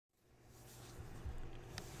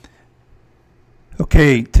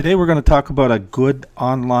Okay, today we're going to talk about a good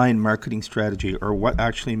online marketing strategy, or what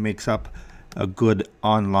actually makes up a good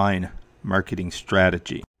online marketing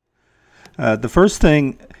strategy. The first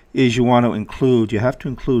thing is you have to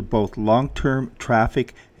include both long-term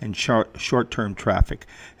traffic and short-term traffic.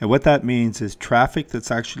 And what that means is traffic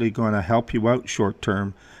that's actually going to help you out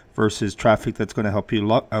short-term versus traffic that's going to help you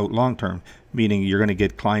out long-term, meaning you're going to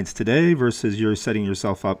get clients today versus you're setting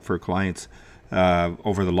yourself up for clients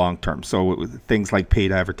over the long term. So things like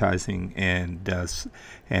paid advertising and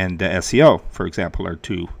SEO, for example, are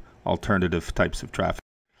two alternative types of traffic.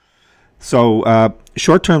 So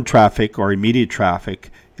short-term traffic or immediate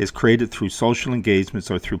traffic is created through social engagements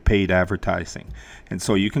or through paid advertising. And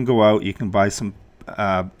so you can go out, you can buy some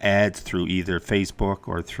ads through either Facebook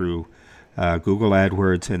or through Google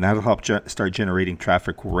AdWords, and that'll help start generating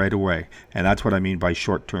traffic right away. And that's what I mean by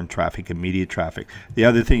short-term traffic, immediate traffic. The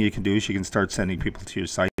other thing you can do is you can start sending people to your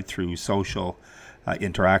site through social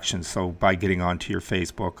interactions. So by getting onto your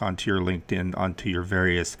Facebook, onto your LinkedIn, onto your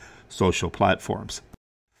various social platforms.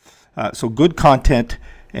 So good content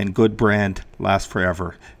and good brand last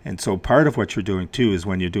forever. And so part of what you're doing too is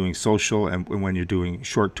when you're doing social and when you're doing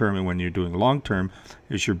short term and when you're doing long term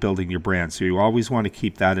is you're building your brand. So you always want to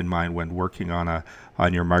keep that in mind when working on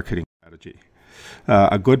your marketing strategy.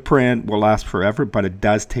 A good brand will last forever, but it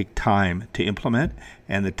does take time to implement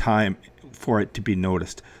and the time for it to be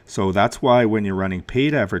noticed. So that's why when you're running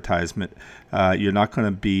paid advertisement, you're not going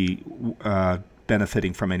to be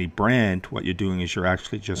benefiting from any brand. What you're doing is you're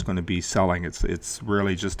actually just going to be selling. It's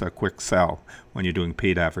really just a quick sell when you're doing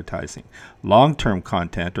paid advertising. Long-term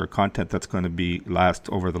content, or content that's going to be last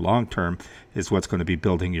over the long term, is what's going to be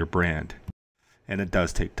building your brand, and it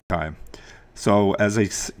does take time. So as I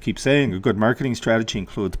keep saying, a good marketing strategy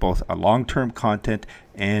includes both a long-term content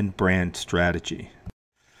and brand strategy,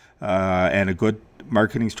 and a good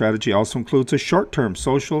marketing strategy also includes a short-term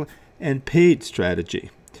social and paid strategy.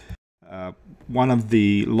 One of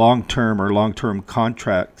the long-term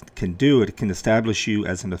contract can do, it can establish you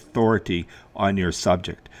as an authority on your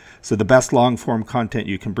subject. So the best long-form content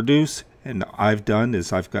you can produce, and I've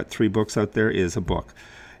got 3 books out there, is a book.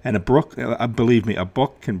 And a book, believe me, a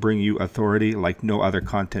book can bring you authority like no other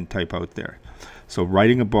content type out there. So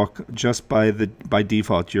writing a book, just by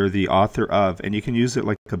default, you're the author of, and you can use it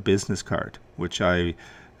like a business card, which I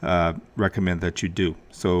recommend that you do.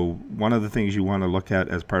 So one of the things you want to look at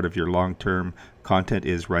as part of your long-term content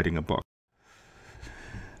is writing a book.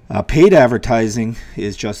 Paid advertising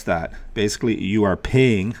is just that. Basically, you are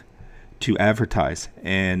paying to advertise.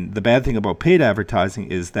 And the bad thing about paid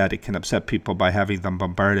advertising is that it can upset people by having them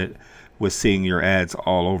bombarded with seeing your ads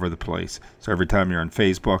all over the place. So every time you're on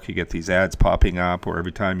Facebook, you get these ads popping up, or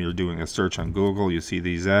every time you're doing a search on Google, you see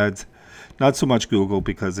these ads. Not so much Google,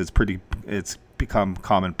 because it's become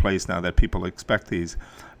commonplace now that people expect these.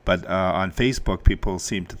 But on Facebook, people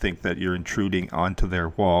seem to think that you're intruding onto their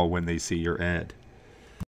wall when they see your ad.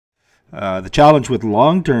 The challenge with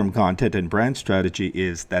long-term content and brand strategy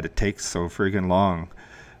is that it takes so friggin' long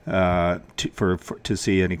to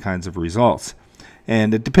see any kinds of results.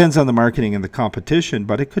 And it depends on the marketing and the competition,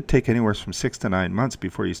 but it could take anywhere from 6 to 9 months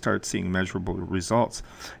before you start seeing measurable results.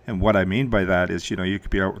 And what I mean by that is, you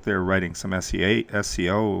could be out there writing some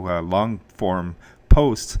SEO long-form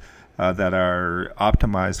posts that are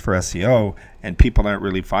optimized for SEO, and people aren't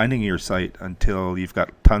really finding your site until you've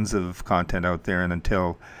got tons of content out there and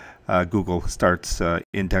until Google starts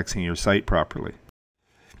indexing your site properly.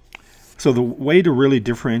 So the way to really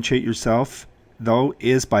differentiate yourself, though,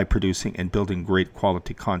 is by producing and building great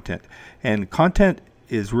quality content. And content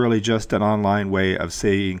is really just an online way of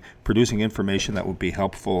producing information that will be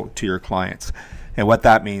helpful to your clients. And what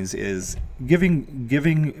that means is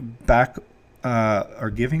giving back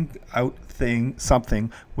or giving out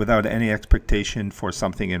something without any expectation for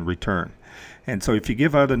something in return. And so if you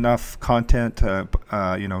give out enough content,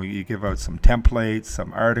 you give out some templates,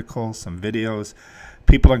 some articles, some videos,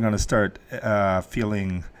 people are going to start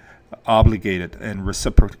feeling obligated and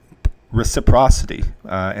reciprocity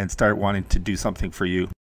and start wanting to do something for you.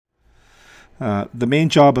 The main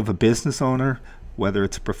job of a business owner, whether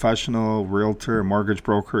it's a professional, realtor, mortgage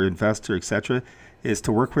broker, investor, etc., is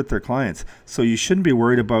to work with their clients. So you shouldn't be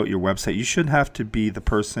worried about your website. You shouldn't have to be the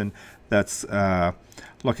person that's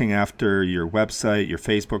looking after your website, your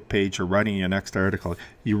Facebook page, or writing your next article.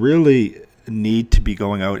 You really need to be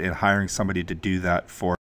going out and hiring somebody to do that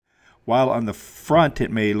for you. While on the front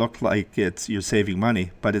it may look like you're saving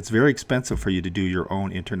money, but it's very expensive for you to do your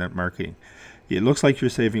own internet marketing. It looks like you're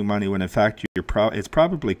saving money when in fact it's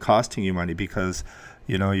probably costing you money, because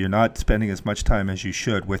you're not spending as much time as you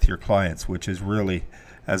should with your clients, which is really,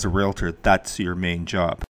 as a realtor, that's your main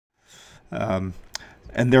job.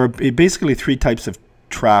 And there are basically three types of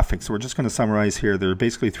traffic. So we're just going to summarize here. There are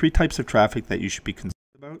basically three types of traffic that you should be concerned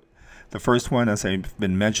about. The first one, as I've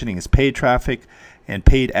been mentioning, is paid traffic, and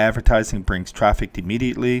paid advertising brings traffic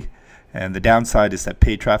immediately. And the downside is that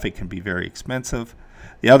paid traffic can be very expensive.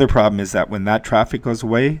 The other problem is that when that traffic goes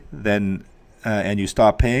away, then and you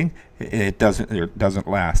stop paying, it doesn't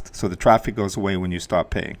last. So the traffic goes away when you stop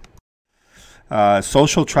paying.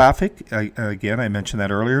 Social traffic, again, I mentioned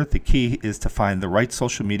that earlier. The key is to find the right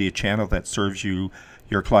social media channel that serves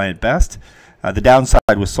your client best. The downside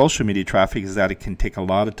with social media traffic is that it can take a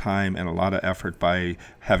lot of time and a lot of effort by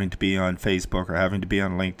having to be on Facebook or having to be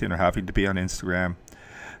on LinkedIn or having to be on Instagram.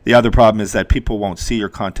 The other problem is that people won't see your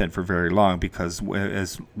content for very long because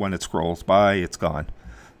when it scrolls by, it's gone.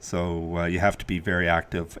 So you have to be very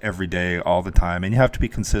active every day, all the time, and you have to be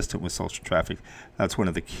consistent with social traffic. That's one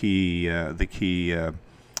of the key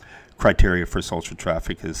criteria for social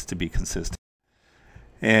traffic, is to be consistent.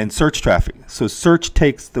 And search traffic. So search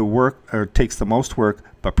takes the most work,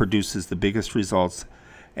 but produces the biggest results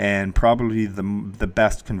and probably the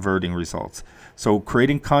best converting results. So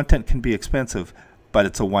creating content can be expensive, but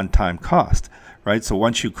it's a one-time cost, right? So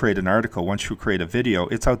once you create an article, once you create a video,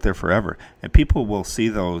 it's out there forever, and people will see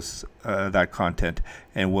that content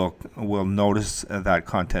and will notice that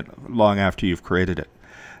content long after you've created it.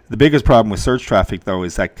 The biggest problem with search traffic, though,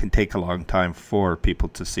 is that it can take a long time for people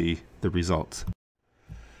to see the results.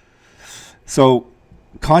 So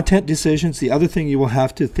content decisions, the other thing you will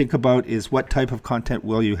have to think about is what type of content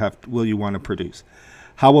will you want to produce.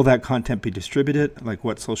 How will that content be distributed? Like,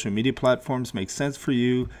 what social media platforms make sense for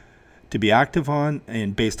you to be active on,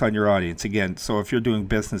 and based on your audience. Again, so if you're doing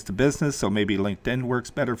business to business, so maybe LinkedIn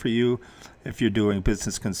works better for you. If you're doing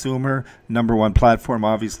business consumer, #1 platform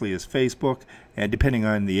obviously is Facebook, and depending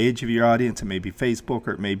on the age of your audience, it may be Facebook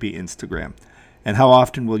or it may be Instagram. And how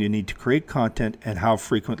often will you need to create content, and how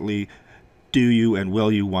frequently do you and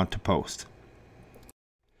will you want to post?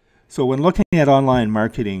 So when looking at online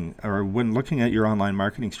marketing, or when looking at your online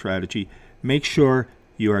marketing strategy, make sure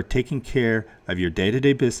you are taking care of your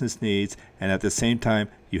day-to-day business needs, and at the same time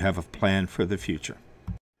you have a plan for the future.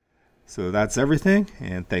 So that's everything,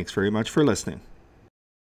 and thanks very much for listening.